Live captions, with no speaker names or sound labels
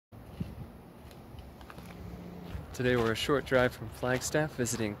Today we're a short drive from Flagstaff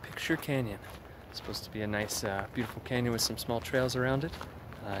visiting Picture Canyon. It's supposed to be a nice, beautiful canyon with some small trails around it.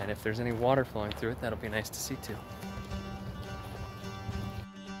 And if there's any water flowing through it, that'll be nice to see too.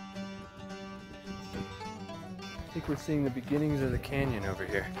 I think we're seeing the beginnings of the canyon over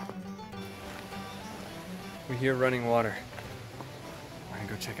here. We hear running water. We're gonna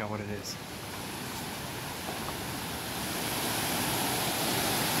go check out what it is.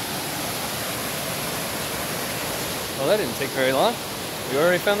 Well, that didn't take very long. We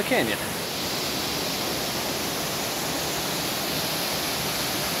already found the canyon.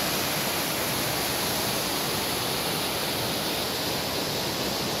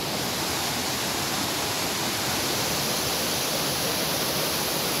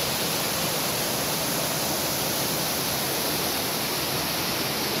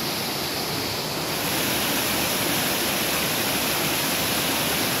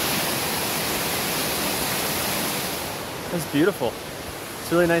 That's beautiful.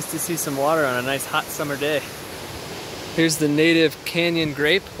 It's really nice to see some water on a nice hot summer day. Here's the native canyon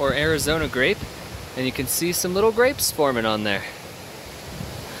grape or Arizona grape, and you can see some little grapes forming on there.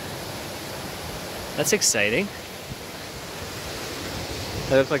 That's exciting.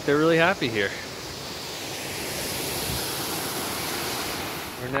 They look like they're really happy here.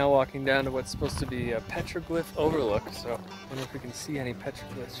 We're now walking down to what's supposed to be a petroglyph overlook, so I wonder if we can see any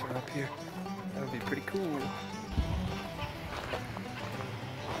petroglyphs from up here. That would be pretty cool.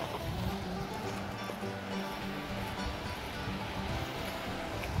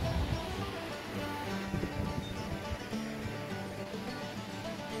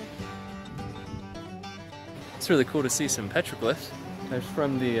 It's really cool to see some petroglyphs. They're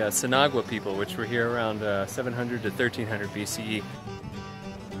from the Sinagua people, which were here around 700 to 1300 BCE.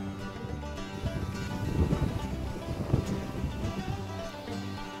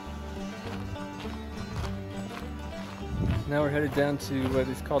 Now we're headed down to what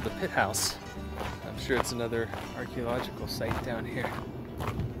is called the Pit House. I'm sure it's another archaeological site down here.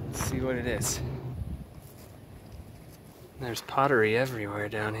 Let's see what it is. There's pottery everywhere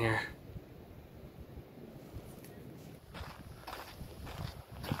down here.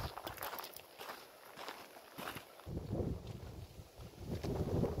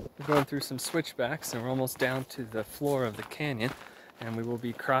 We're going through some switchbacks and we're almost down to the floor of the canyon, and we will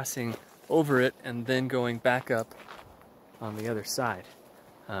be crossing over it and then going back up on the other side.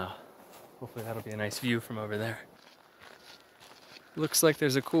 Hopefully that'll be a nice view from over there. Looks like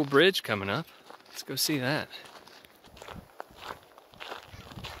there's a cool bridge coming up. Let's go see that.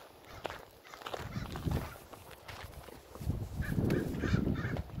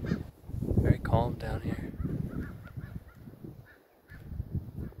 Very calm down here.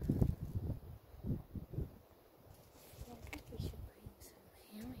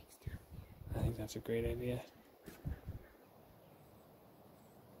 I think that's a great idea.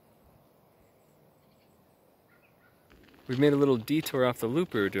 We've made a little detour off the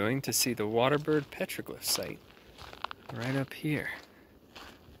loop we were doing to see the Waterbird petroglyph site right up here.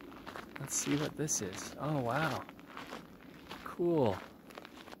 Let's see what this is. Oh wow, cool.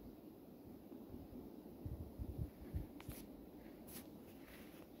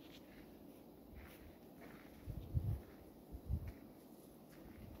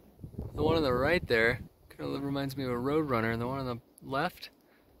 The one on the right there kind of reminds me of a roadrunner, and the one on the left,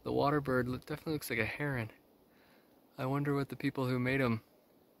 the Waterbird, definitely looks like a heron. I wonder what the people who made them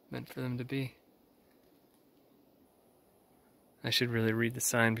meant for them to be. I should really read the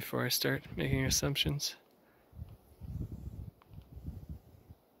sign before I start making assumptions.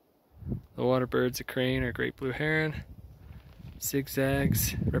 The Waterbird's a crane or great blue heron.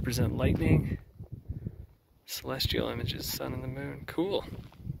 Zigzags represent lightning. Celestial images, sun and the moon. Cool.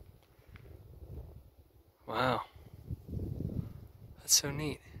 Wow. That's so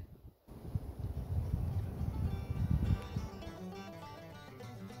neat.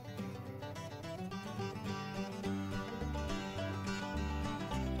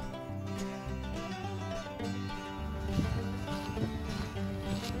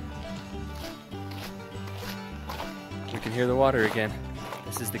 We can hear the water again.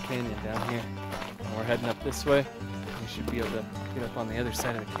 This is the canyon down here. And we're heading up this way. We should be able to get up on the other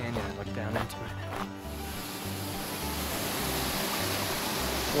side of the canyon and look down into it.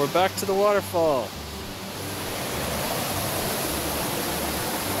 We're back to the waterfall.